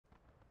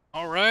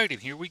Alright,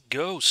 and here we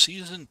go,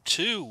 Season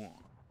 2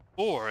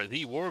 for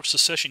the War of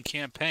Secession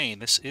campaign.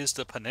 This is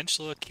the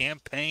Peninsula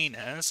Campaign,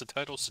 as the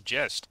title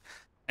suggests.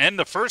 And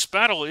the first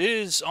battle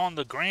is on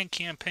the Grand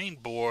Campaign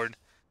board.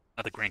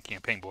 Not the Grand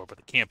Campaign board, but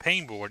the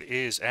campaign board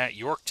is at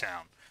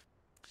Yorktown.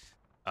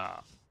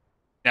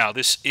 Now,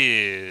 this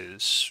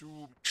is...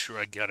 make sure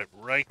I got it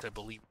right. I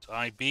believe it's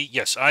IB.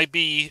 Yes,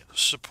 IB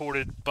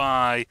supported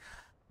by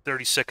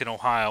 32nd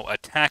Ohio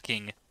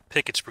attacking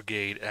Pickett's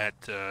brigade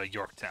at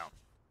Yorktown.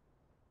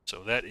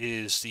 So that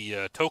is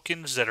the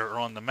tokens that are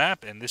on the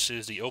map, and this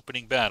is the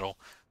opening battle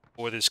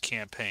for this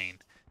campaign.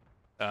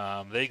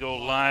 They go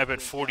live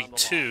at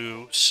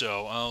 42,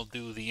 so I'll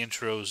do the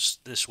intros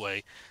this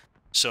way.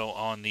 So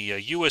on the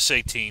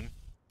USA team,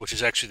 which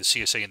is actually the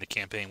CSA in the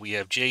campaign, we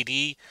have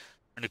JD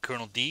under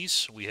Colonel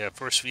Dees. We have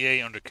 1st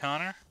VA under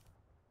Connor.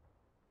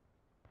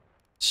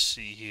 Let's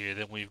see here.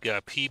 Then we've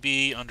got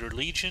PB under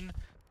Legion,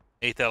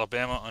 8th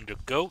Alabama under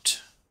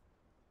Goat.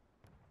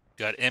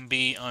 Got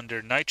MB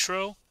under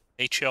Nitro.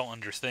 HL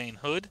under Thane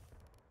Hood.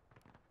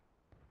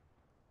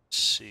 Let's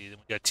see, then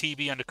we got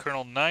TB under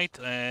Colonel Knight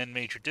and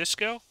Major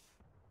Disco.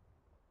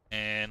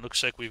 And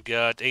looks like we've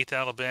got 8th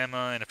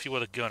Alabama and a few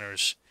other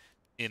gunners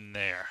in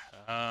there.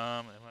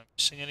 Am I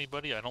missing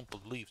anybody? I don't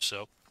believe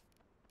so.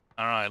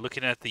 Alright,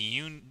 looking at the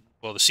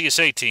the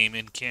CSA team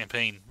in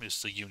campaign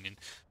is the Union.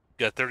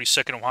 We got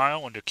 32nd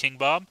Ohio under King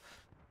Bob.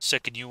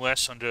 2nd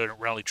US under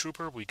Rally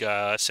Trooper. We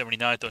got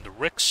 79th under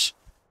Ricks.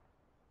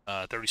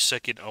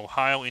 32nd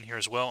Ohio in here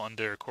as well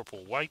under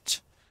Corporal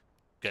White.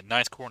 We've got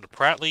 9th Corps under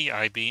Prattley,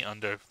 IB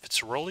under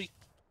Fitzgerald.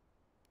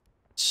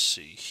 Let's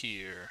see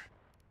here.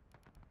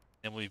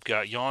 Then we've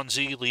got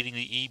Yonzi leading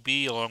the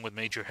EB along with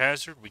Major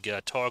Hazard. We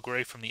got Tall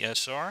Gray from the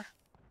SR.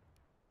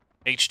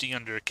 HD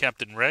under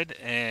Captain Red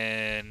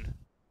and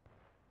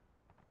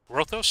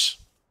Brothos.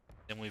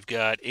 Then we've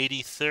got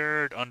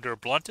 83rd under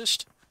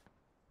Bluntest.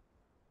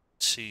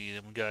 Let's see,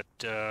 then we got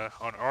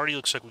on Artie,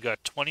 looks like we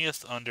got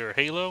 20th under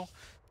Halo.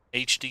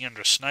 HD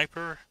under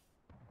Sniper,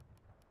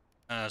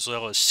 as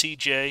well as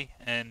CJ,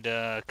 and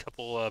a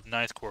couple of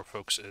 9th Corps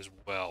folks as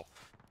well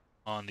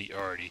on the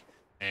Artie.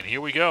 And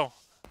here we go.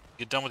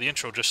 Get done with the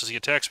intro just as the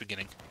attack's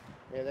beginning.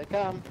 Here they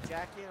come.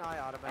 Jackie and I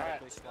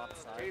automatically swap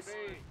sides.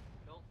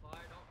 Don't fire,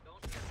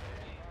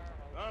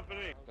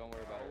 don't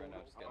worry about it right now,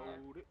 just get in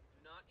there. Do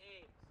not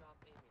aim, stop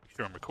aiming.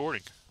 Sure, I'm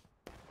recording.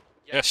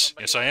 Yes,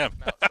 I am.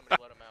 Somebody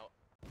let him out.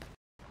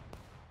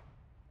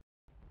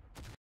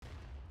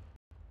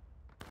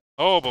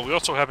 Oh, but we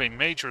also have a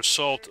major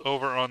assault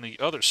over on the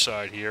other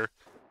side here.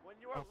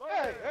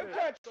 Hey,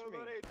 touch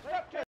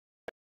me.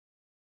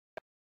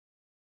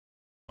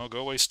 Oh,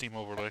 go away, Steam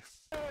Overlay.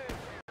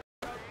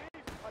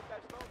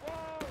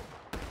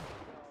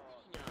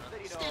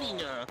 Steady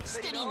now,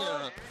 steady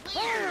now. To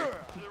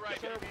the right,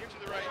 to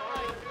the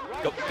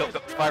right. Go,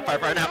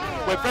 fire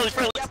now. Wait,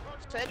 friendly.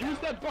 Use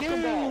that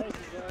fucking ball.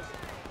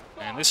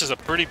 And this is a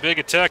pretty big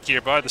attack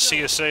here by the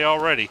CSA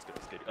already.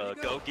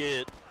 Go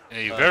get.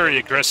 A very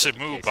aggressive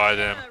move by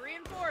them,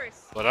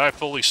 but I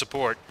fully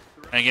support.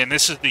 And again,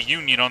 this is the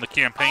Union on the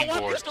campaign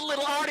board.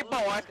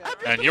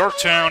 And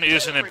Yorktown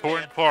is an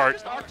important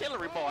part.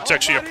 It's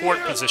actually a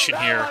port position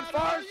here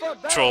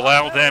to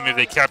allow them, if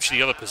they capture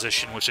the other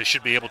position, which they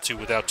should be able to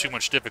without too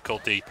much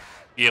difficulty,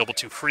 be able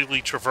to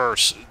freely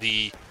traverse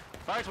the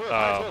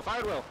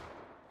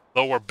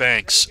lower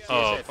banks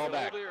of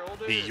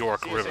the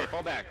York River.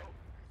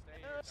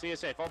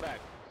 CSA, fall back.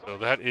 So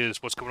that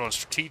is what's going on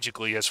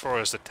strategically as far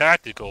as the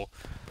tactical.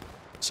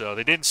 So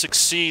they didn't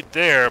succeed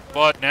there,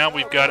 but now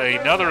we've got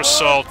another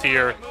assault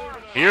here.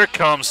 Here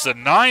comes the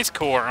 9th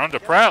Corps under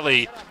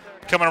Prattley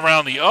coming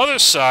around the other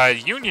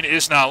side. Union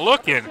is not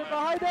looking.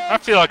 I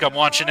feel like I'm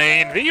watching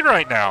A&V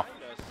right now.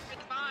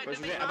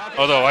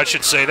 Although I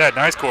should say that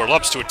 9th Corps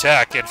loves to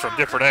attack and from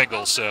different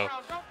angles, so.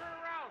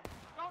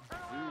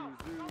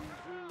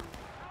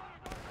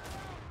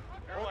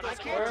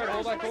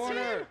 Hold that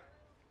corner.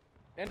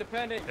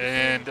 Independent.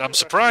 And I'm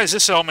surprised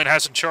this element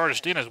hasn't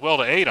charged in as well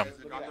to aid them.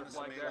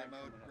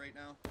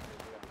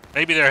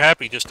 Maybe they're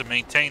happy just to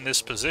maintain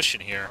this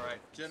position here.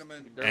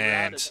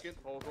 And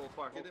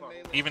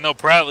even though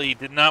Prattley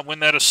did not win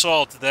that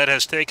assault, that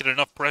has taken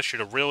enough pressure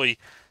to really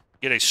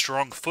get a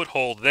strong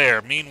foothold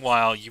there.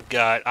 Meanwhile, you've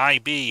got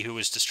IB, who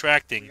is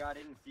distracting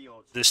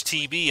this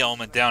TB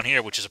element down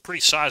here, which is a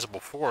pretty sizable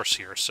force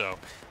here. So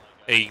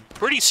a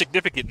pretty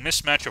significant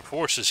mismatch of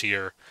forces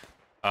here.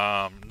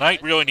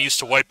 Knight really needs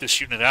to wipe this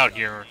unit out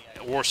here,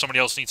 or somebody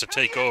else needs to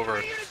take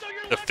over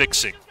the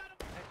fixing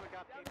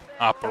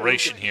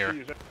operation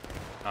here.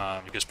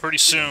 Because pretty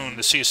soon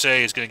the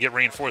CSA is going to get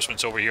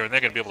reinforcements over here, and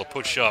they're going to be able to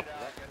push up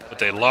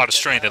with a lot of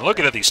strength. And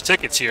looking at these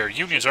tickets here,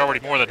 Union's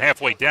already more than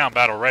halfway down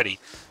battle ready.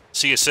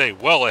 CSA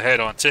well ahead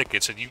on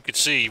tickets, and you can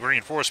see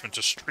reinforcements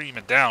are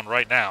streaming down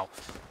right now.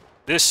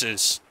 This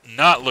is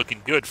not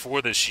looking good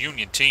for this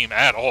Union team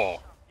at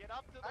all.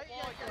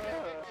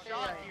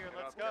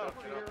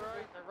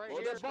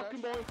 It's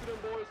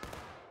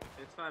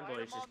fine,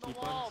 boys. Just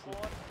keep on.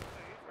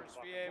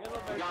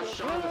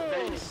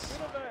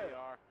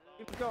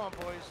 Keep going,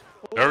 boys.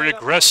 Very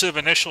aggressive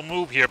initial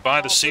move here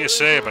by the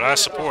CSA, but I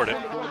support it.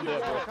 Kill him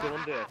dead, boys. Kill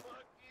him dead.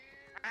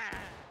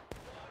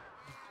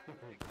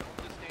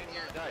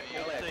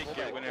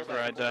 Whenever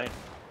I die.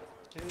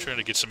 Trying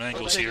to get some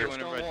angles here.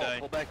 Whenever I die.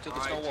 Pull back to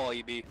the stone wall,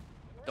 EB.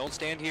 Don't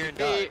stand here and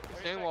die.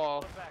 Stone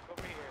wall.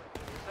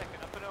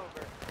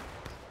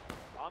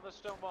 On the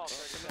stone wall.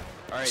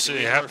 Alright, See, do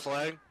we have our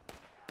flag?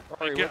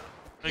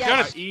 They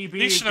got a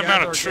decent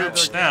amount of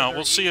troops now.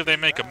 We'll see if they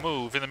make a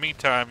move. In the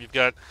meantime, you've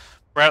got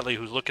Bradley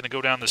who's looking to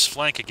go down this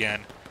flank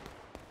again.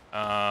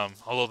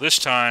 Although this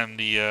time,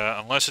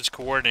 unless it's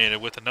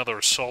coordinated with another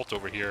assault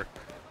over here,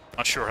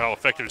 not sure how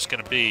effective it's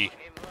going to be.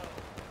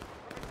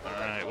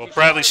 Alright, well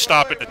Bradley's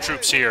stopping the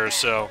troops here,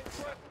 so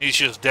he's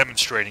just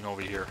demonstrating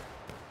over here.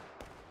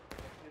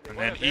 And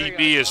then EB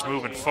is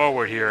moving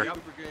forward here.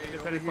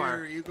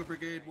 Eagle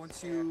Brigade,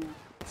 once you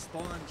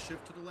spawn,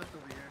 shift to the left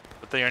over here.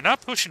 But they are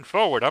not pushing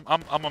forward.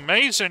 I'm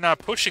amazed they're not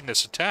pushing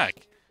this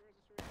attack.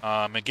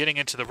 And getting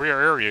into the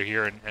rear area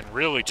here and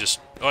really just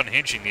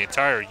unhinging the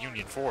entire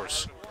Union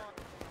force.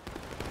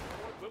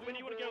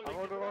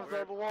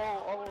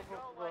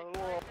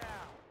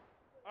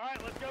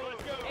 Alright, let's go,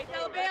 let's go. Hey,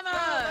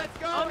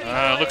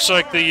 Alabama! Looks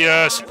like the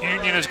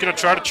Union is going to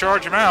try to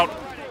charge him out.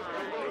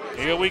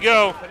 Here we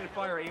go.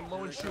 Fire, aim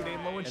low and shoot,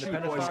 aim low and shoot,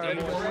 boys. Aim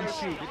low and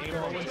shoot, aim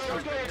low and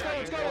shoot.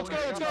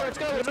 Let's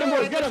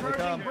go, get him.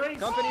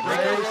 Company,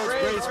 brace,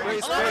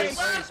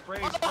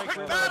 break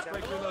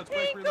reloads,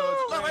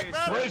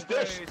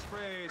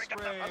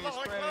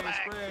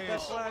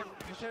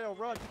 Potato,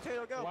 run,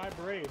 potato, go. Why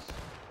brace?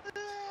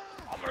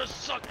 I'm gonna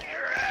suck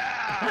your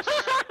ass!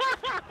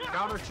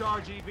 Counter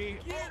charge, EB.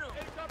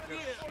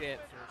 Shit.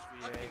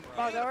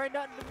 Bar, there ain't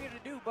nothing for me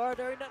to do, Bar.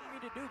 There ain't nothing for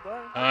me to do,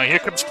 Bar. Here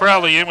comes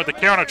Crowley in with the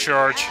counter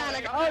charge.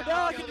 Oh,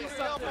 now I can do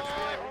something.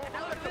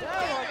 Now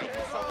I can do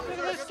something.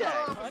 Look at this guy.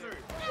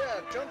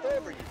 Yeah, jump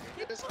over you.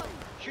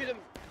 Shoot him.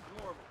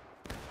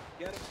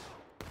 Get him.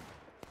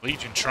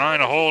 Legion trying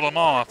to hold him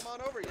off. Come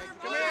on over, Yankee.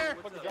 Come here.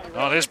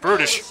 Oh, there's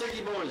Brutish.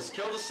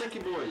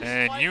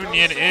 And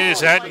Union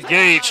is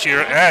engaged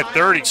here at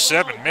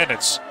 37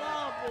 minutes.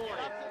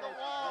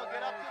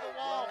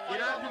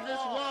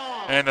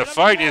 And the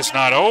fight is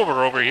not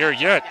over here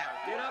yet.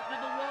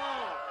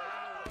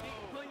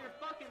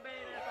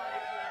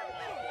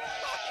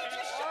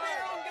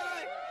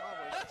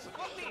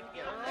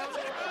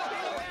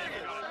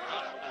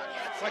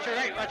 Watch your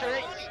right, watch your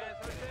right.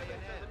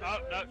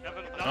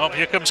 Oh,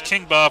 here comes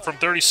King Bob from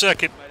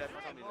 32nd.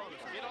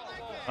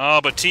 Oh,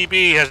 but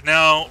TB has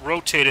now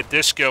rotated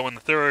Disco in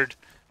the third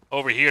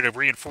over here to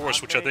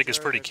reinforce, which I think is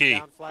pretty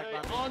key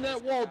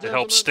to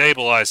help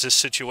stabilize this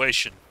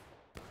situation.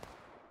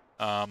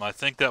 I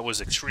think that was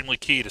extremely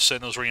key to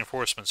send those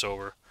reinforcements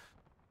over.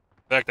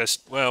 In fact,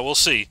 well, we'll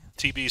see.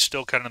 TB is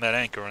still kind of that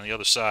anchor on the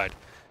other side.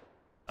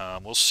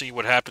 We'll see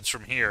what happens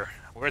from here.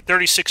 We're at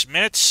 36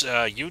 minutes.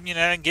 Union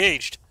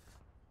engaged.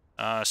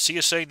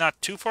 CSA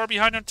not too far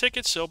behind on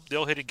tickets, so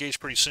they'll hit engage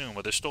pretty soon,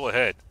 but they're still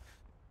ahead.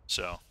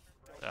 So,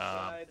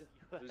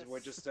 We're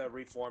just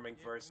reforming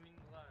first.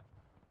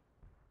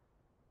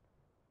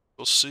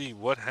 we'll see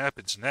what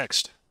happens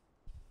next.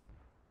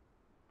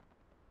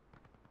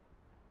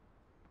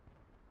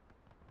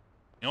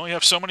 You only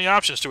have so many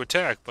options to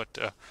attack,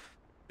 but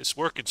it's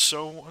working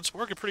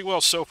pretty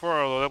well so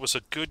far. Although that was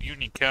a good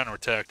Union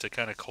counterattack to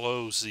kind of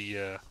close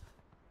that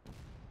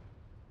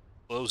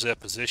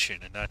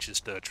position and not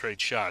just trade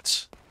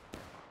shots.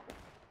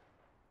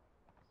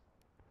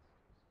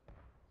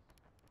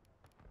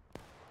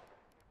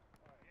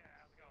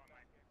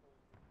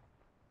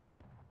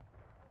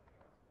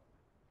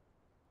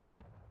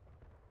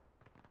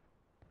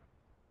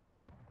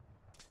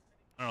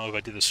 I don't know if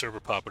I did the server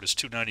pop, but it's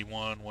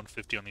 291,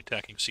 150 on the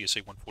attacking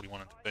CSA,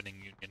 141 on defending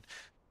Union.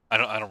 I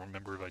don't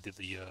remember if I did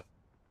the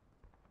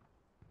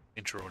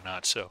intro or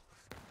not, so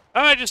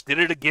I just did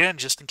it again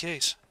just in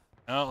case.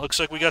 Well, it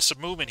looks like we got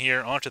some movement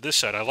here onto this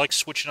side. I like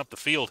switching up the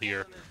field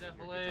here.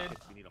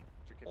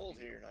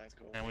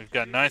 And we've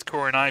got 9th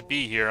Corps and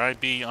IB here.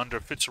 IB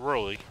under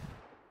Fitzroy.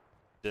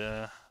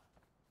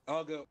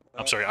 I'll go.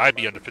 I'm sorry,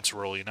 IB under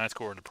Fitzroy, 9th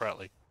Corps under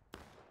Prattley.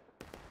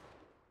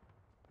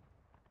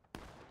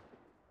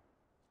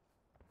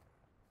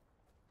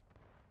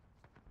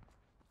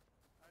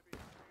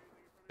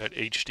 Got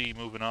HD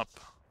moving up.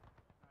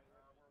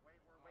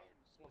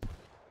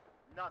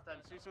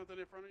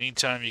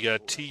 Meantime, you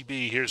got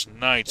TB. Here's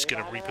Knight's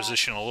going to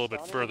reposition a little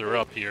bit further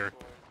up here.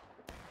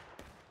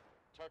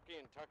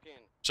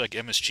 Looks like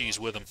MSG's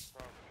with him.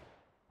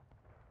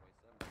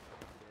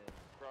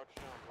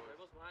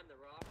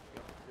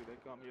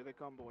 Here they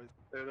come, boys.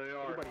 There they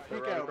are.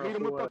 Peek out. Beat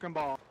them with fucking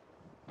ball.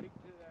 Beat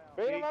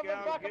them with the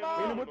fucking ball.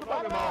 Beat them with the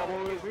fucking ball,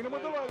 boys. Beat them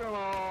with the fucking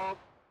ball.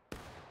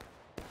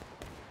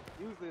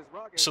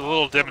 It's a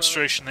little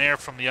demonstration there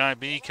from the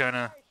IB, kind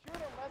of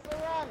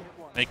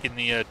making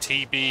the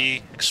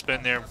TB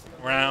expend their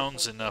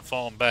rounds and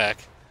falling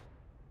back.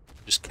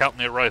 Just counting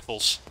their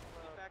rifles.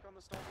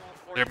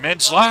 Their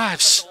men's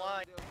lives.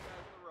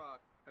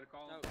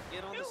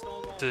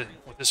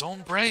 With His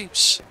own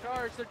Braves.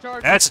 They're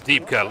charged. That's a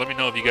deep cut. Let me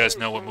know if you guys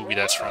know what movie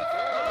that's from.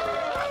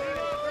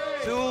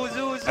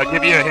 I'll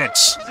give you a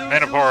hint.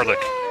 Men of Harlech.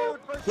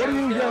 What are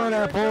you yelling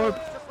at, boy?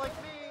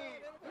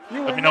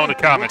 Let me know in the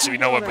comments if you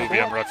know what movie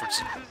I'm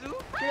referencing.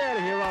 Get out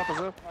of here,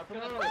 officer.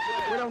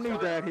 We don't need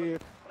that here.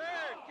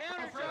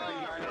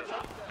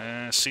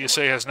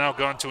 CSA has now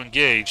gone to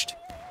engaged,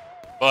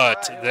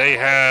 but they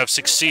have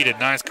succeeded,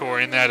 9th Corps,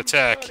 in that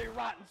attack,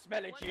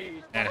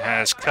 and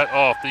has cut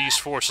off these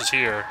forces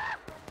here.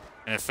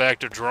 And in fact,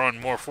 they're drawing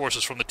more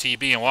forces from the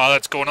TB, and while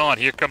that's going on,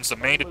 here comes the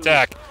main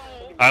attack.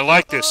 I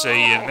like this,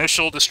 an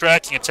initial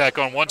distracting attack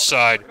on one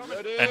side,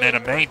 and then a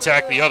main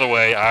attack the other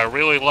way. I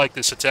really like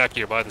this attack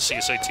here by the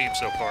CSA team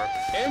so far.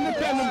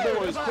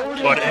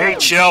 But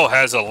HL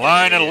has a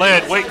line of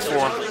lead waiting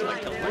for him.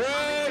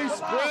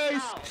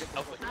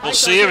 We'll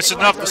see if it's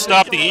enough to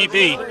stop the EB.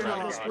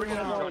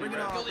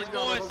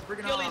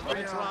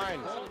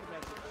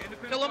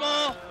 Kill them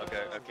all.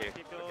 Okay.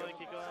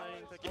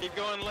 Keep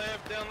going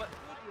left, down left.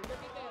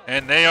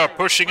 And they are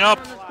pushing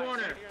up.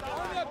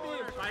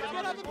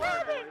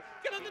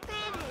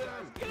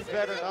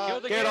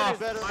 Get off.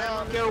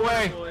 Get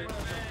away.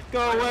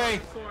 Go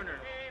away.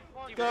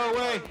 Go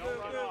away.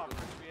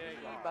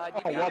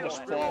 Oh, what a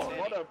spot.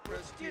 What a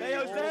prestige.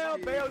 Bayo's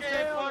down. Bayo's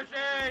down.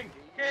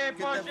 Keep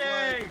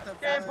pushing.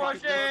 Keep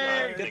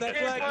pushing. Get that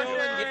flag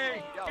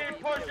going. Keep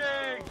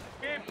pushing.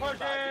 Keep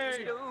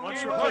pushing.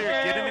 Once you're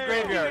clear, get in the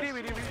graveyard.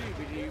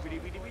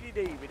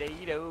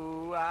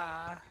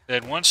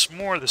 And once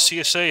more, the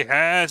CSA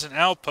has an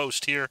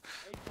outpost here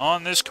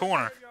on this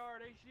corner.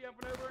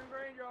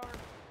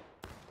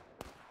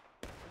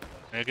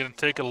 They're going to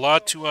take a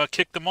lot to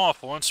kick them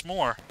off once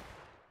more.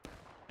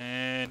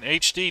 And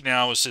HD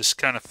now is this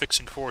kind of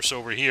fixing force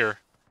over here.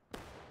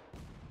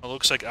 It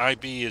looks like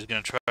IB is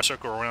going to try to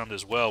circle around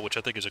as well, which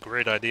I think is a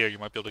great idea. You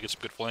might be able to get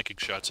some good flanking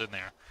shots in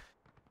there.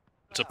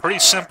 It's a pretty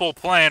simple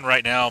plan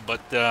right now,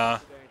 but,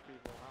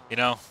 you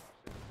know,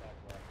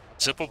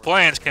 simple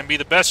plans can be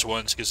the best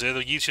ones because they're the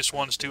easiest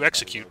ones to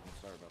execute.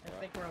 I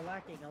think we're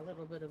lacking a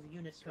little bit of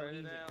unit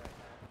cohesion.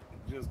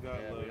 Just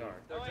got loaded.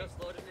 They're just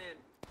loading in.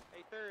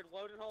 Hey, third,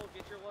 load and hold.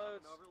 Get your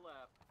loads. Over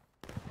left.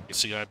 You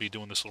see IB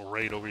doing this little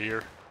raid over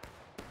here.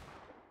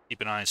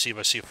 Keep an eye and see if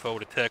I see a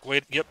forward attack.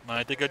 Wait, yep,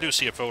 I think I do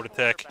see a forward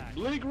attack.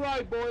 Bleak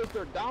right, boys.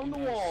 They're down the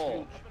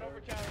wall.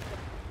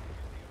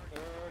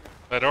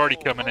 That already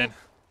coming in.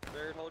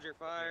 Third, hold your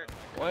fire.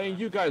 Why ain't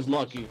you guys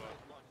lucky?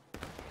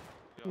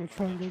 We're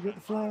trying to get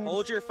the flag.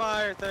 Hold your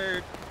fire,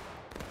 third.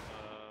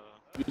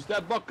 Use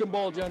that bucking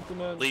ball,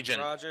 gentlemen.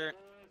 Legion. Roger.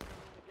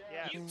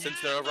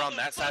 Since they're over on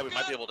that side, we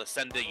might be able to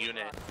send a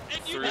unit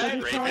through the Hey,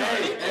 graveyard.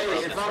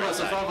 Hey, in front of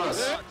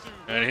us.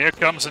 And here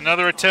comes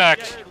another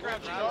attack.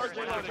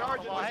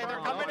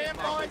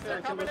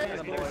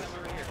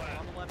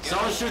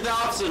 Someone shoot the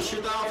officer,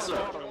 shoot the officer.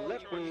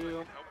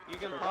 You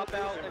can pop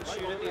out and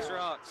shoot at these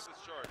rocks.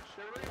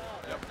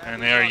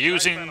 And they are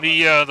using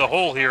the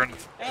hole here in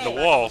the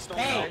wall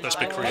that's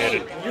been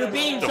created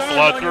to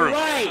flood through.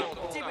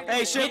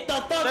 Hey, shoot.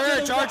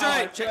 Third, charge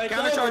right.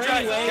 Counter charge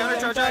right. Counter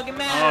charge right.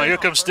 Oh, here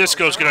comes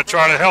Disco's going to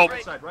try to help,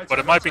 but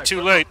it might be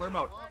too late.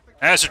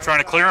 As they're trying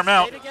to clear him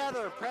out.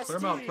 Clear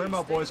him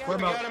out, boys. Clear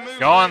him out.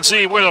 Go on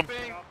Z with him.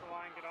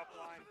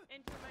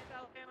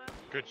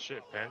 Good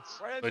shit,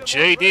 Pence. But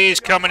JD's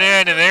coming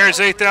in, and there's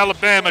 8th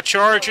Alabama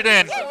charging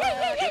in.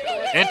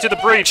 Into the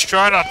breach,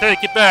 trying to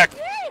take it back.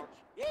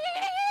 You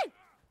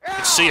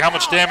can see how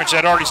much damage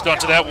that already's done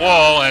to that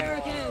wall,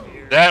 and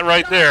that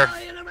right there.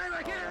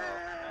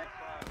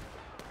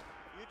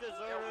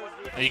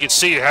 And you can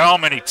see how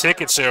many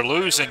tickets they're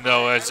losing,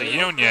 though, as a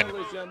Union.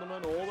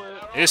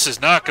 This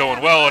is not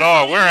going well at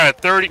all. We're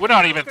at 30. We're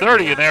not even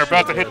 30, and they're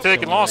about to hit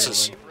taking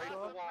losses.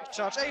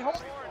 Hey,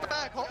 hold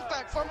back, hold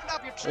back, form it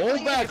up.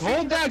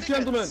 Hold back,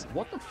 gentlemen.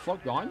 What the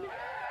fuck, on?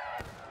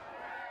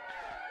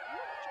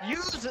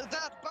 Use that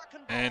back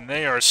And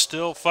they are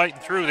still fighting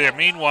through there.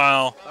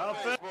 Meanwhile,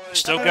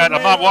 still got,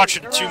 I'm not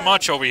watching too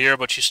much over here,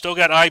 but you still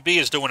got IB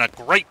is doing a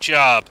great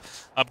job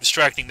of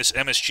distracting this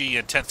MSG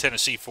and 10th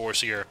Tennessee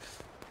force here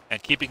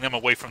and keeping them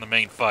away from the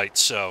main fight.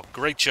 So,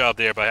 great job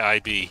there by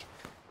IB.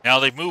 Now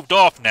they've moved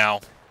off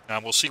now.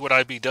 We'll see what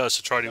IB does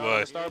to try to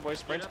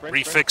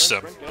refix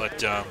them.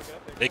 But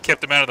they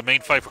kept them out of the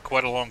main fight for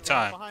quite a long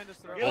time.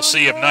 We'll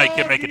see if Knight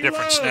can make a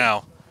difference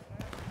now.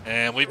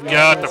 And we've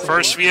got the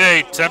first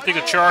VA attempting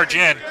to charge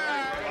in.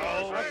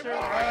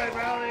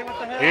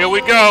 Here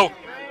we go.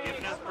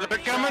 They're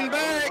coming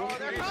back.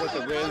 With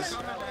the Riz.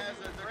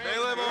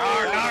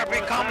 Be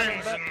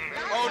coming.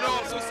 Oh no,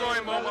 I'm so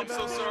sorry, Mom. I'm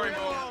so sorry,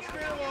 Mom.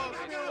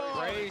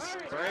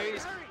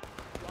 Brace.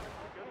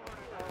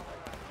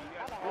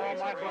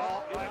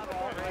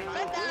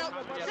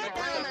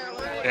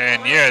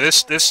 And yeah,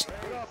 this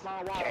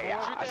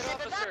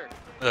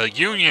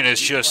Union is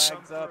just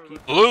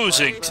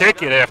losing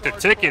ticket after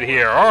ticket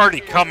here. Already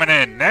coming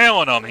in,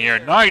 nailing them here.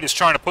 Knight is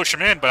trying to push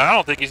him in, but I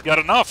don't think he's got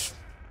enough.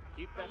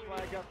 Keep that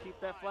flag up, keep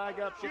that flag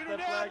up, keep that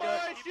flag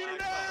up.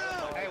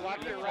 Hey,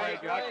 watch your right.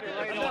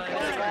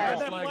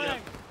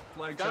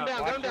 Flag Gun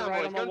shot. down,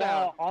 boys, gun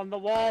down. On the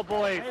wall,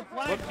 boys.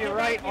 Look to your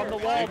right, on the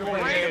wall, boys.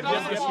 Break the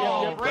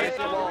wall, Break break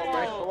the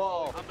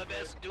wall. I'm the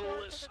best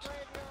duelist.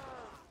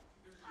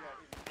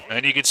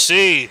 And you can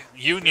see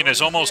Union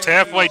is almost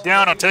halfway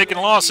down on taking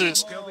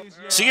losses.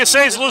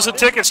 CSA's losing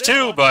tickets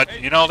too,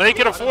 but, you know, they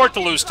can afford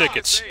to lose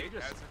tickets.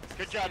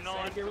 Good job,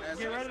 Nolan. Get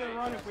ready to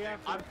run if we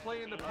have to. I'm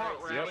playing the part,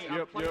 Rally.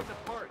 I'm playing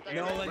the part.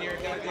 Nolan, you're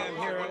a goddamn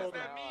hero.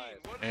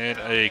 And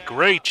a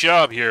great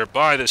job here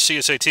by the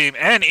CSA team.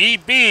 And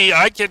EB,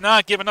 I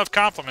cannot give enough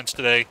compliments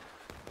today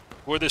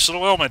for this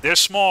little element. They're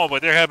small,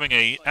 but they're having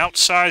a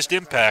outsized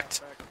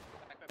impact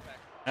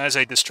as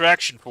a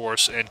distraction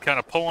force and kind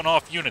of pulling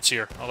off units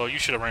here. Although you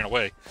should have ran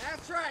away.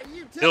 That's right.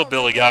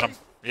 Hillbilly got him.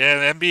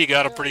 Yeah, MB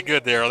got him pretty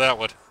good there on that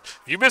one.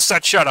 If you missed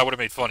that shot, I would have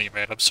made fun of you,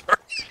 man. I'm sorry.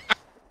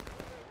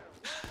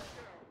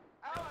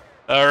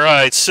 All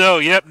right, so,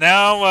 yep,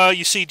 now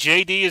you see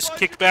JD is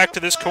kicked back to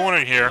this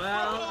corner here.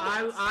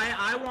 Well,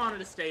 I wanted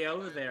to stay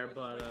over there,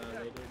 but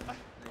they didn't.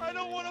 I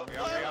don't want to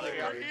play over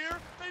here.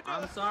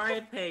 I'm sorry,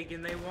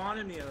 Pagan. They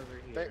wanted me over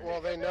here.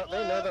 They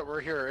know that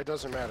we're here. It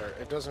doesn't matter.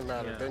 It doesn't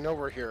matter. Yeah. They know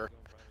we're here.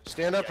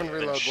 Stand up and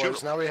reload,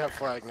 boys. Now we have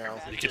flag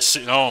now. You can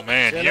see, oh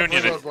man, Stand up,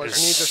 Union reload, boys. is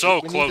We need the so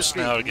speed. We need close the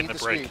speed. now to We getting need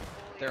the break. speed.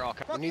 They're all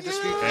coming. We need the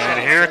speed. And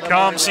here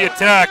comes the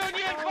attack.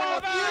 Now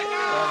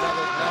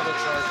they're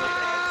charging.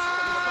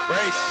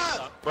 Brace.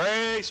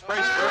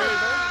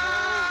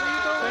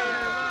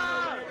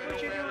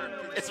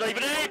 It's not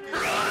even eight.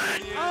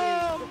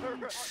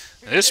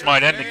 This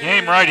might end the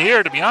game right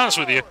here, to be honest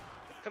with you.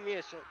 Come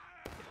here, son.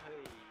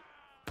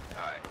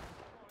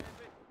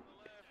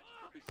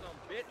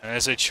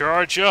 As they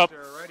charge up.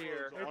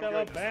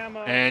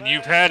 And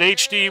you've had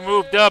HD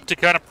moved up to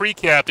kind of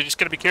pre-cap. They're just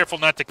going to be careful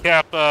not to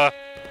cap.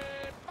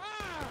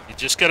 You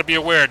just got to be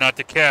aware not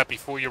to cap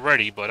before you're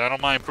ready, but I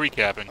don't mind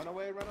pre-capping.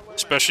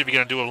 Especially if you're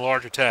going to do a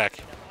large attack.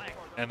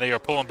 And they are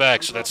pulling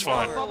back, so that's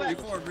fine.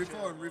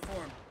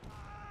 Reform.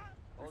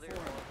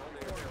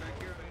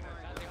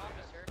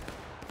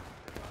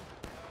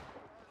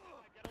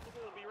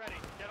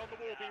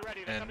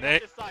 And they...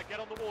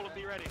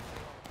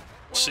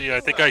 See, I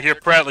think I hear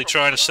Pratley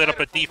trying to set up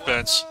a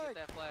defense.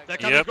 They're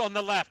coming on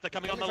the left. They're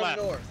coming on the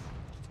left.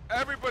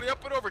 Everybody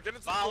up and over. Get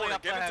into the corner.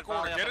 Get into the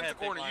corner. Get into the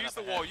corner. Use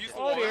the wall. Use the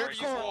wall. Use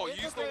the wall.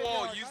 Use the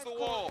wall. Use the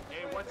wall.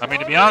 I mean,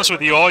 to be honest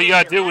with you, all you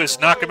got to do is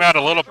knock them out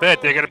a little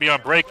bit. They're going to be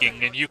on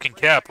breaking, and you can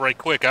cap right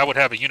quick. I would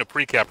have a unit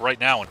pre-cap right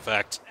now, in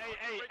fact.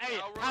 Hey,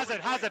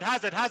 hazard.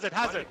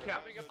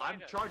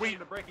 I'm charging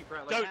the breaking,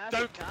 Bradley.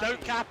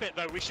 Don't cap it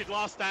though. We should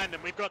last stand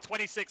them. We've got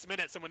 26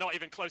 minutes and we're not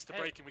even close to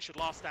breaking. We should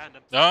last stand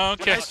them.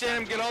 Okay.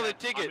 Stand them, get all the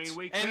tickets.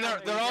 And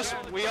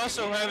we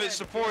also have it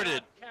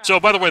supported. So,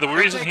 by the way, the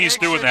reason he's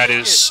doing that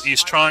is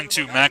he's trying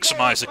to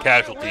maximize the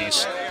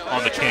casualties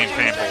on the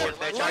campaign board.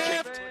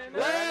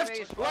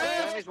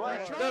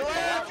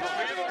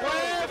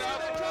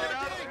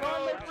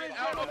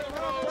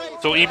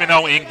 So even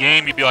though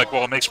in-game you'd be like,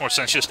 well, it makes more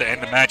sense just to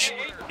end the match,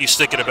 he's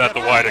thinking about the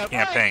wider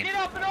campaign.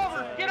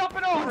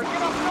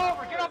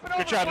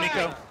 Good job,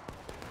 Nico.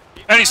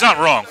 And he's not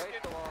wrong.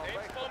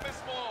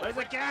 There's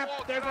a gap.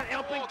 There's an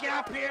open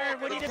gap here.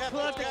 We need to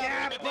plug the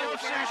gap.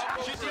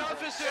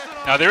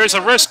 Now, there is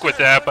a risk with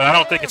that, but I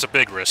don't think it's a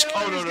big risk.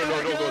 Oh, no,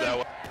 don't go that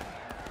way.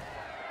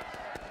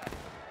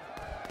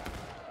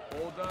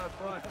 Hold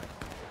front.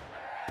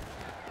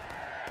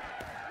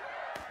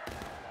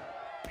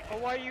 Oh,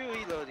 why are you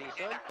reloading,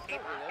 son?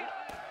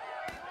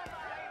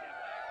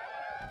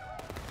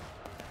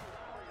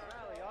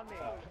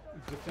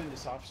 Defend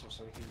this officer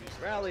so he can use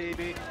it. Rally,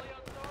 EB.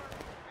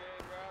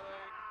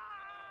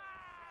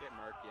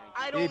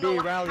 I don't know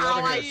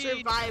how I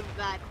survived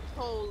that.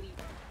 Holy.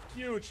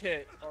 Huge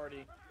hit,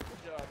 Artie.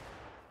 Good job.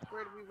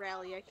 Where did we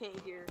rally? I can't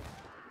hear.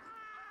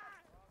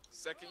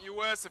 Second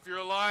US, if you're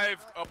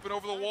alive, up and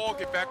over the wall,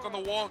 get back on the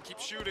wall, keep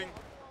shooting.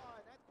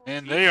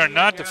 And they are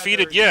not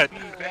defeated yet.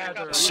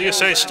 The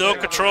CSA still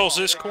controls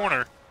this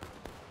corner.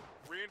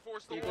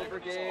 Reinforce the Eagle wall.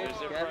 Brigade,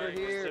 gather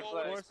here.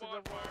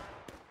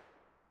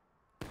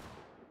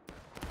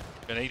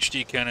 And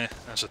HD kind of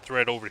has a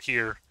threat over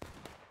here.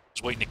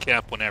 He's waiting to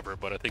cap whenever,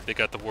 but I think they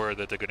got the word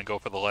that they're going to go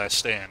for the last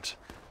stand.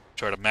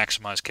 Try to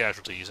maximize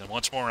casualties. And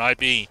once more,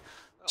 IB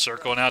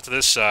circling out to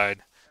this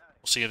side.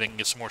 We'll see if they can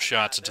get some more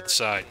shots into the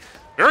side.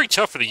 Very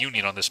tough for the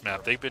Union on this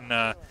map. They've been,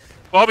 well,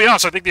 I'll be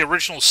honest, I think the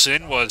original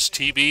sin was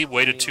TB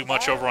waited too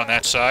much over on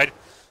that side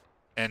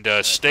and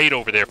stayed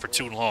over there for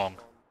too long.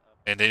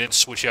 And they didn't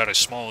switch out a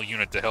small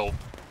unit to help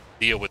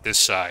deal with this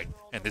side.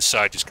 And this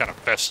side just kind of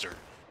festered.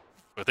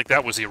 I think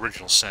that was the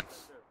original sin.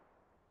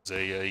 It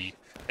was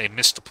a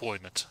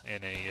misdeployment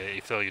and a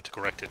failure to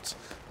correct it.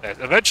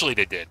 Eventually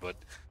they did, but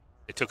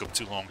it took them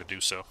too long to do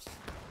so.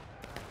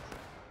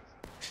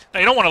 Now,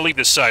 you don't want to leave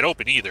this side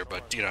open either,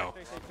 but, you know,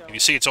 if you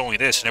see it's only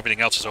this and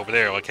everything else is over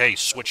there, like, hey,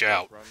 switch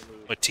out.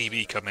 Let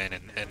TV come in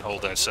and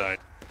hold that side.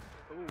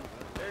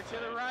 They're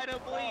to the right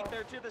oblique.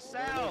 They're to the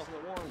south.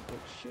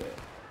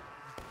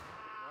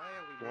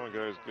 Come on,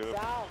 guys, get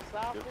up.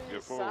 South,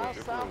 Get forward,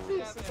 get forward.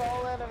 southeast. It's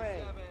all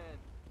enemy.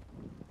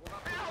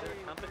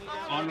 Company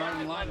On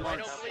line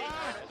march.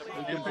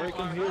 We can break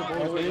them here,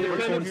 boys. We can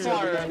break them here.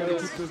 We gotta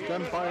keep this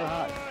gunfire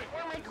hot.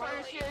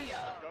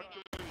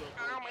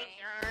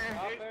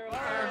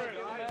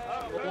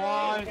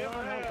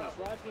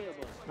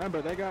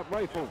 Remember, they got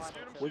rifles.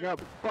 We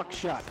got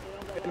buckshot.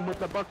 Hit them with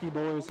the Bucky,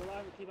 boys.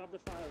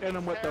 Hit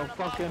them with the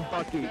fucking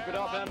Bucky. Keep it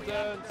up,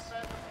 Hamptons.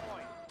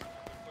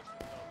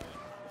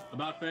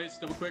 About face,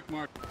 double quick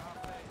mark.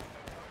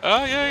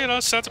 Oh, yeah, you know,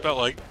 sounds about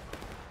like.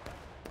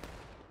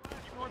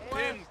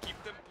 Pinned,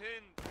 keep them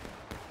pinned.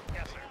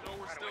 Yes, sir. No,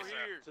 we're still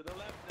here. To the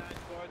left, 9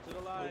 squad, to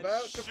the line.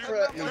 About to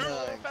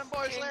Prettenheim.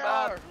 Fanboys, they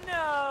are.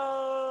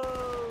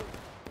 No!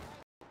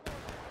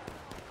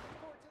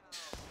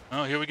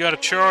 Oh, here we got a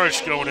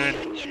charge going in.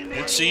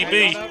 It's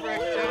CB.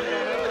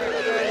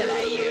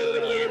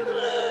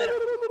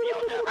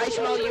 I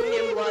smell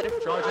Union blood. I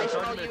smell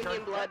Charge him,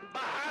 Union blood. I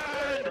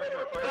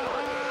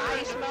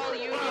smell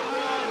Union blood.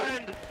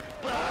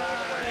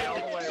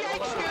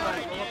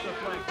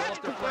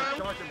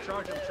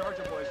 Charge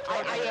him, boys. I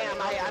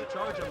am.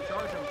 Charge him.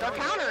 They're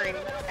countering,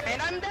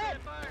 and I'm dead.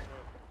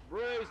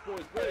 Brace,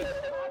 boys, brace.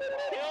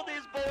 Kill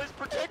these boys,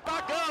 protect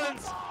my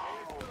guns!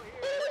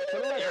 To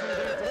the left, to the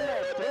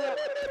left, to the left.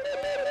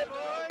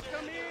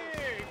 Come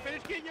here,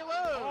 finish getting your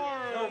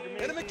load.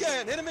 Hit him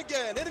again, hit him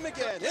again, hit him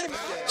again, hit him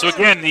again. So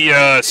again, the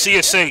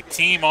CSA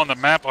team on the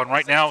map on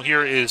right now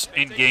here is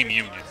in-game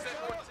Union.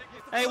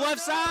 Hey, left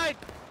side!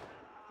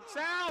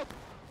 South!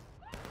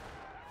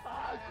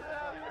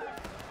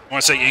 When I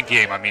say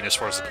in-game, I mean as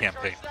far as the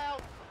campaign.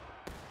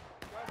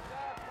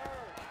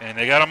 And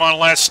they got him on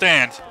last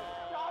stand.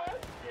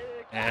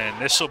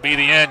 And this will be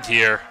the end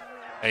here.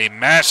 A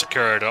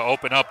massacre to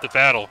open up the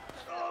battle.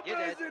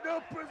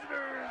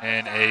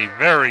 And a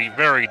very,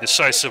 very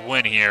decisive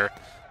win here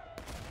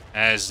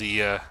as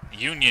the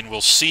Union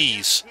will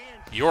seize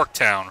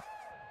Yorktown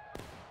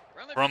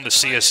from the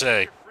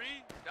CSA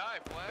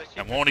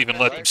and won't even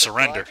let them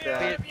surrender.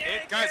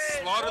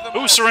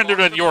 Who surrendered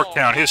at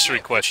Yorktown? History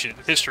question,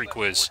 history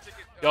quiz.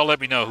 Y'all let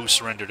me know who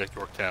surrendered at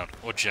Yorktown.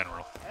 What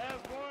general?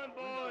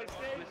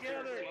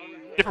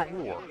 Different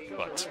war,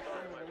 but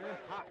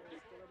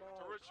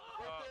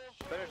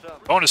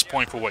bonus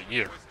point for what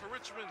year?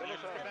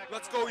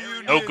 Let's go,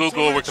 Union. No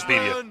Google or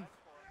Wikipedia.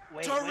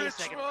 Wait a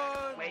second.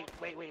 Wait.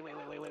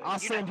 I'll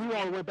send you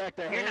all the way back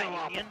to You're hell.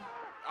 not Union.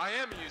 I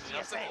am Union.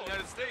 I'm saying the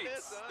United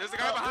States. There's a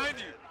guy behind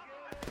you.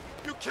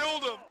 You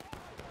killed him.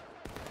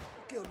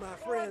 Killed my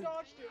friend.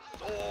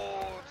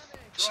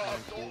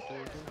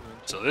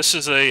 So this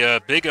is a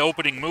big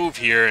opening move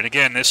here, and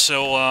again, this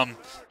will, I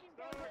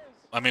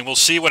mean, we'll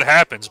see what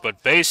happens,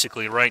 but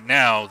basically right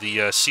now,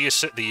 the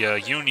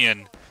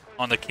Union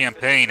on the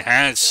campaign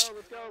has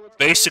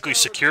basically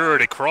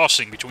secured a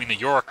crossing between the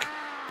York,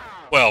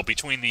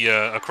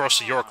 across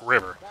the York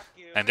River,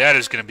 and that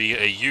is going to be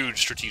a huge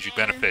strategic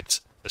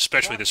benefit,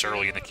 especially this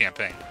early in the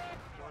campaign.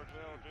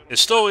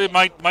 It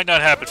might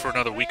not happen for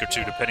another week or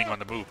two, depending on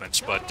the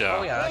movements, but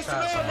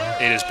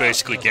it is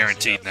basically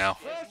guaranteed now.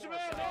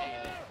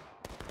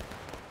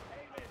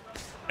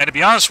 And to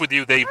be honest with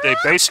you, they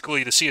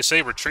basically, the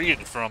CSA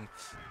retreated from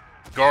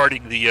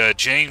guarding the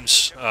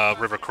James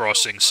River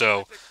crossing,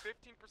 so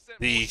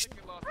the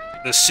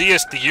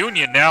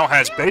Union now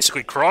has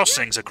basically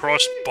crossings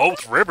across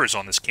both rivers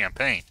on this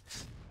campaign,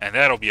 and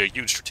that'll be a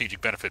huge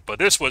strategic benefit. But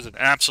this was an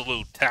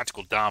absolute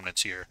tactical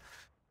dominance here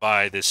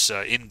by this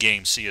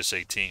in-game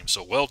CSA team.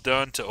 So well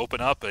done to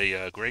open up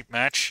a great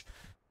match,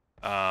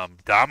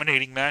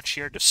 dominating match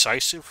here,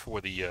 decisive for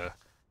the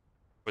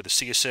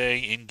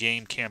CSA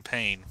in-game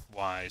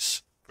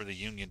campaign-wise for the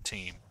Union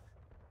team.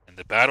 And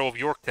the Battle of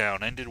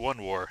Yorktown ended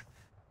one war,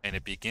 and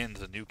it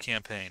begins a new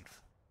campaign.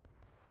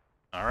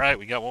 All right,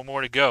 we got one more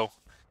to go,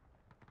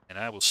 and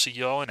I will see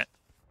y'all in it.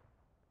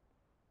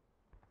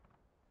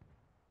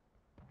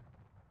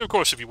 Of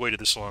course, if you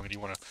waited this long and you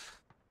want to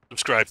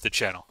subscribe to the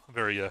channel,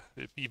 it'd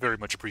be very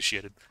much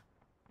appreciated.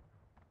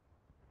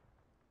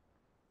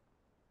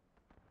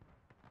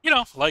 You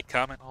know, like,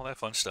 comment, all that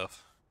fun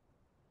stuff.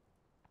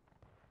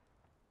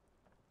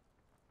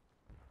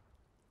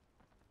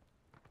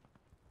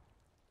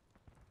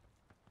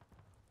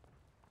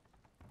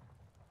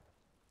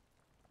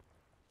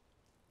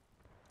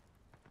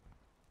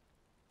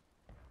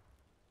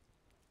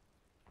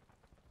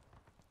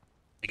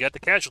 You got the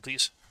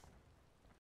casualties.